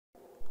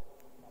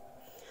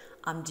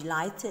I'm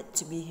delighted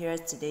to be here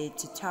today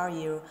to tell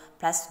you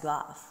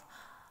SplashSwap,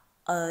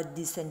 a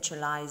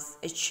decentralized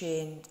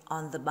exchange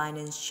on the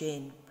Binance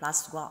chain.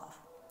 SplashSwap.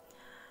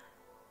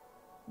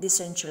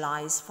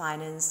 Decentralized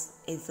finance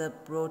is a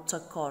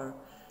protocol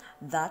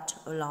that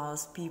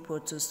allows people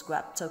to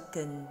swap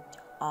tokens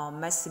or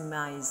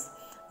maximize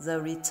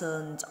the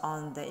returns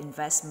on their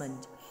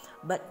investment.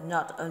 But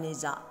not only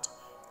that,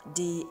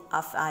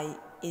 DeFi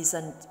is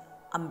an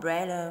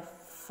umbrella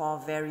for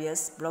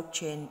various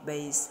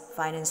blockchain-based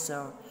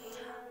financial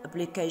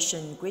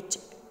applications which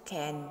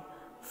can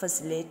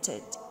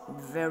facilitate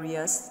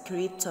various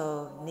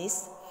crypto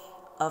needs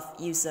of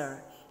users.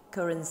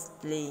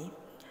 Currently,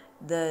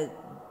 the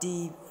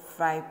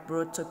DeFi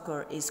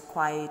protocol is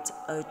quite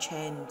a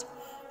trend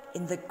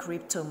in the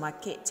crypto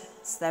market.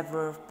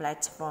 Several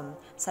platforms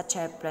such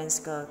as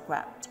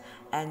SplashSwap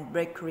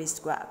and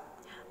Swap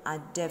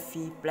are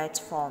DeFi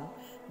platforms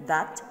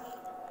that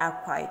are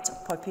quite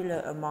popular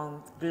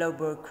among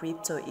global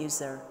crypto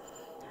users,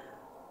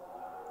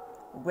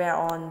 where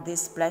on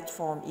this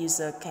platform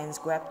users can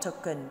swap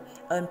tokens,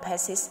 earn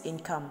passive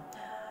income,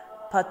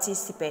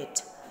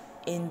 participate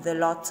in the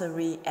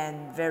lottery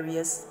and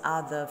various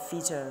other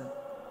features.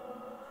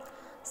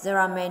 There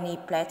are many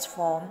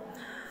platforms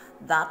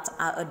that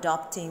are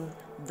adopting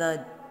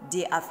the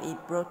DeFi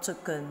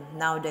protocol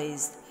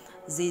nowadays.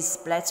 These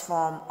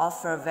platforms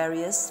offer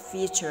various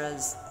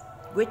features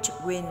which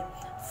will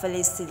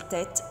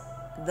facilitate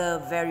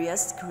the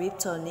various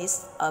crypto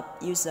needs of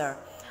users,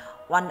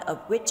 one of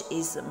which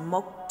is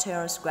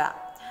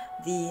Swap,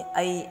 the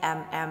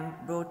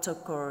AMM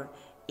protocol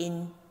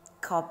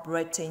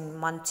incorporating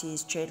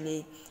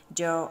multi-strategy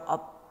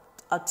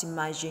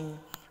optimizing,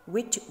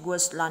 which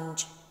was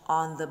launched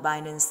on the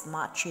Binance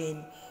Smart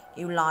Chain.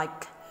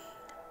 Unlike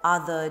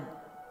other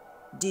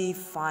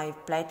DeFi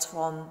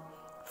platforms,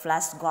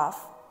 SplashSwap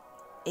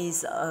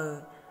is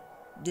a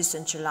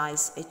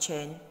decentralized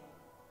exchange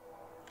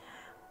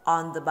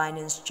on the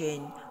Binance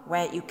chain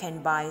where you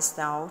can buy,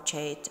 sell,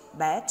 trade,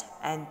 bet,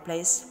 and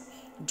place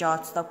your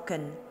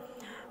token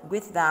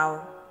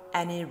without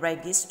any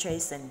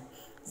registration.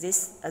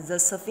 The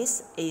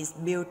service is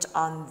built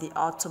on the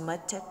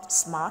automated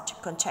smart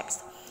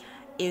contracts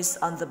used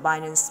on the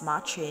Binance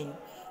Smart Chain,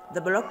 the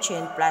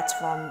blockchain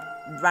platform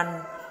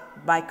run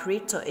by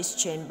crypto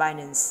exchange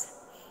Binance.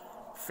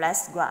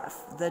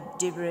 SplashSwap, the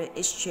digital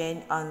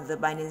exchange on the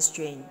Binance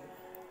chain.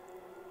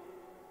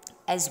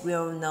 As we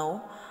all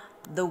know,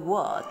 the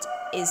world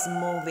is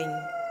moving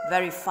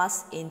very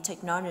fast in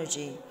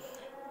technology.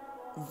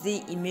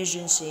 The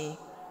emergence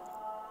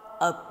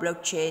of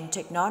blockchain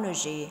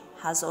technology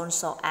has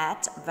also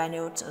added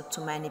value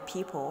to many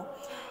people.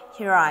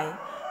 Here I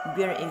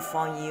will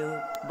inform you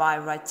by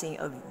writing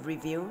a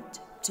review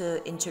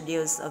to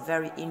introduce a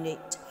very unique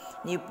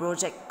new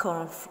project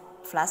called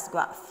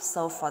SplashSwap.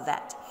 So for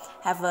that,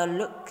 have a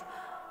look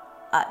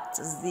at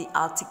the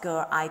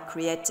article I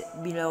created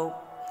below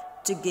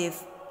to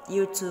give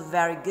you a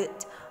very good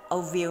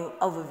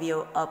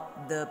overview of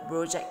the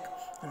project.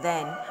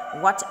 Then,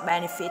 what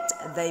benefit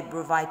they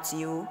provide to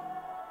you,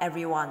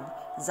 everyone.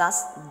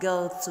 Just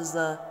go to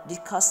the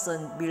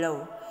discussion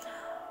below.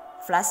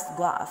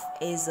 SplashSwap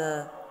is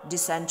a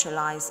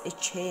decentralized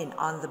exchange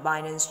on the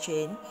Binance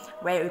chain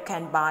where you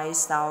can buy,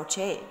 sell,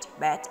 trade,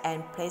 bet,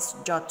 and place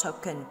your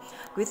token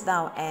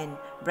without any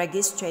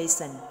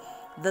registration.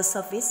 The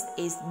service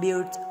is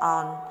built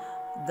on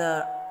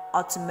the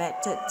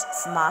automated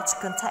smart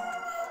contract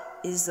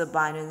is the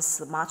Binance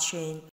Smart Chain.